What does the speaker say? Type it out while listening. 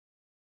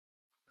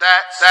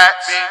That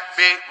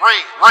big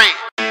ring.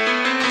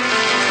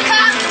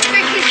 Cops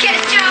freaking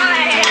get your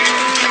ass.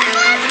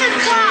 What's the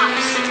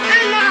cops? I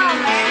know,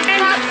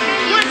 man.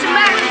 What's the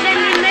matter with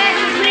them men?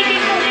 We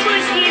can go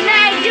pussy and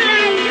I do.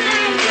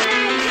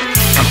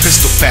 I'm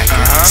pistol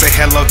packing. Say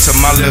hello to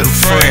my little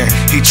friend.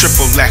 He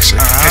triple action.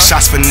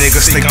 Headshots for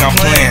niggas think I'm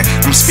playing.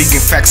 I'm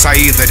speaking facts. I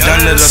either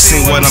done it or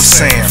seen what I'm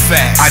saying.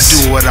 I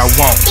do what I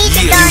want.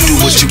 You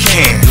do what you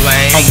can.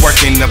 I'm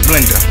working the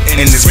blender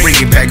and it's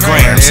bringing back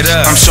grams.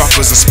 I'm sharp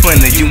as a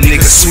splinter. You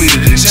niggas sweeter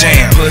than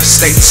jam.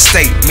 State to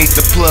state, meet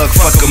the plug.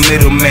 Fuck a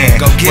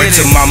middleman. Wait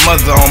till my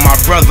mother on my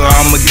brother.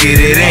 I'ma get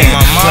it in.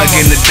 Plug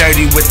in the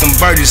dirty with them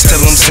birdies. Tell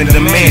them send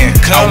them in.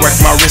 I work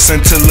my wrist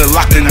until it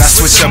locked and I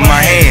switch up my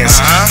hands.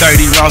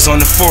 30 rounds on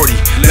the 40.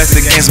 Let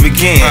the games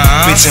begin.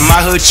 Bitch, in my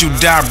hood you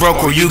die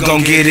broke or you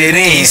gon' get it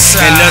in.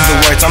 In other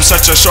words, I'm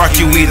such a shark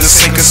you either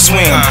sink or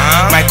swim.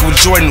 Michael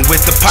Jordan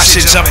with the pot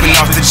shit jumping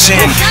off the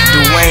gym.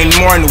 Dwayne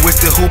Morton with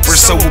the hooper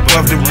so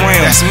above the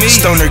rim.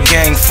 Stoner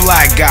gang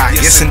fly guy,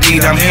 yes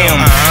indeed I'm him.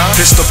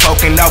 Pistol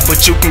poking out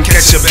but you can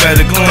catch a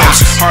better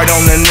glimpse. Hard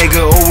on a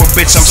nigga or a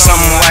bitch, I'm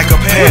something like a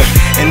pimp.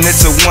 And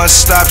it's a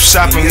one-stop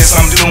shopping, yes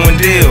I'm doing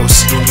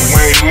deals.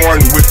 Dwayne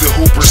Morton with the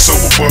hooper so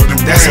above the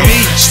rim.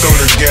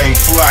 Stoner gang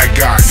fly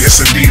guy, yes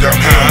indeed I'm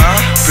him.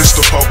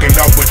 Pistol poking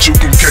out but you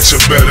can catch a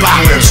better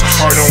glimpse.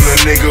 Hard on a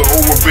nigga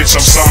or a bitch,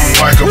 I'm something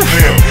like a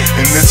pimp.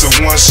 And it's a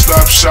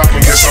one-stop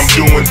shopping, yes I'm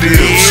doing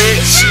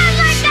deals.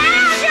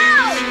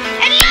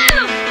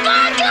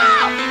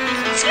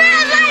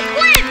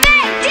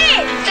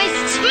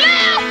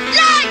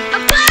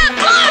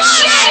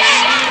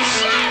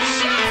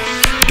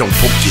 Don't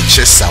poke your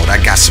chest out,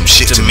 I got some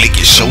shit to make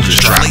your shoulders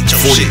drop.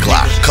 40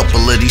 Glock,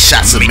 couple of these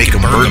shots will make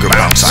a burger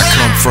bounce. I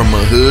come from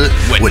a hood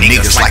where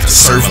niggas like to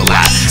serve a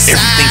lot.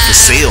 Everything for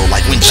sale,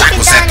 like when Jack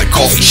was at the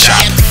coffee shop.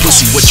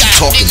 Pussy, what you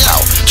talking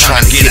about?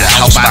 Trying to get a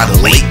house by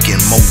the lake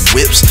and more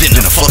whips than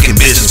a fucking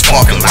business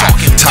parking lot.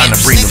 Time to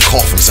bring them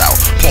coffins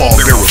out. Paul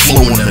Bearer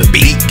flowing the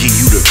beat, give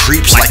you the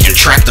creeps like you're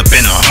trapped up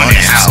in a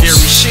haunted house.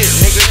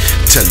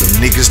 Tell them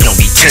niggas don't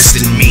be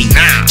testing me.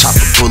 Chop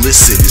a bullet,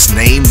 sit his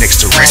name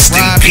next to rest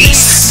in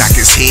peace. Knock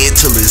his head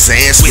till his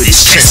ass with his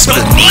chest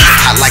beneath.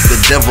 I like the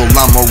devil,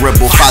 I'm a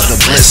rebel, Father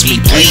bless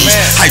me please.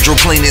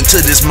 Hydroplane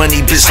into this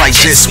money, bitch like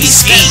jet we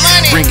ski.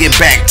 Bring it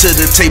back to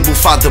the table,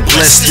 Father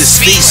bless this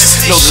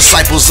feast. No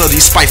disciples of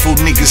these spiteful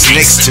niggas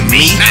next to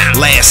me.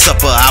 Last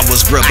supper I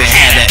was grubbing,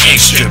 had an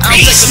extra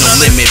piece. No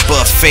limit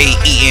buffet,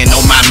 eating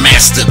on my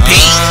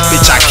masterpiece.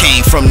 Bitch I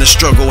came from the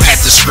struggle, had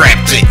to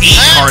scrap to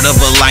eat. Heart of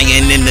a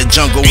lion in the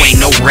jungle, ain't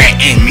no rat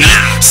in me.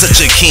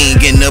 Such a king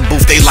in the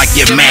booth, they like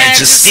your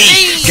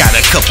majesty. Got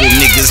a couple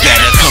niggas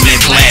that'll come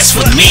and blast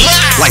for me.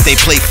 Like they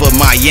play for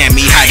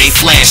Miami, how they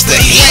flash the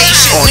heat.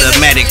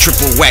 Automatic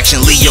triple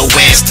action, Leo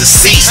ass to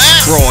cease.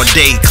 Broad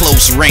day,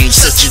 close range,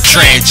 such a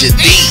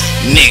tragedy,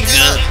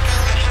 nigga.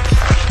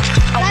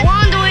 I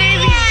wonder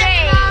if he's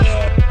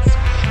dead.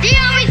 He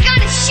always got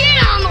his shit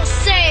on those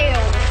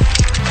sales.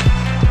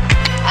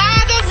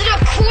 Those are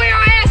the queer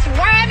ass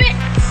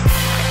rabbits.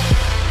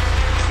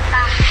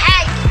 I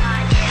hate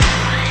rabbit.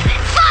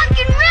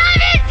 Fucking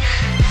rabbit!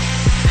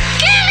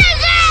 Kill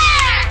his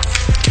ass!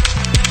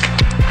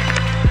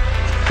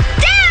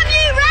 Damn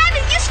you,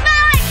 rabbit! You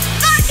smell like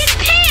fucking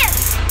piss!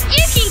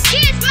 You can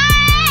kiss my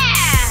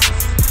ass!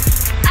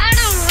 I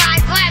don't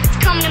like rabbits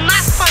coming to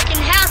my fucking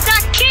house.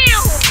 I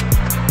kill!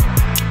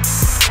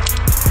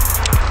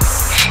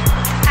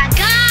 I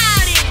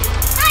got it!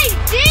 I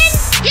did?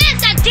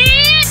 Yes, I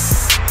did!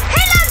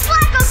 He looks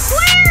like a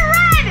queer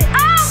rabbit!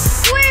 I'm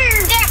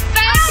queer! That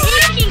fat he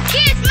can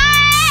kiss my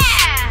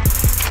ass!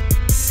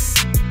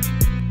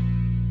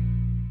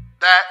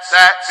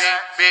 That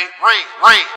big ring.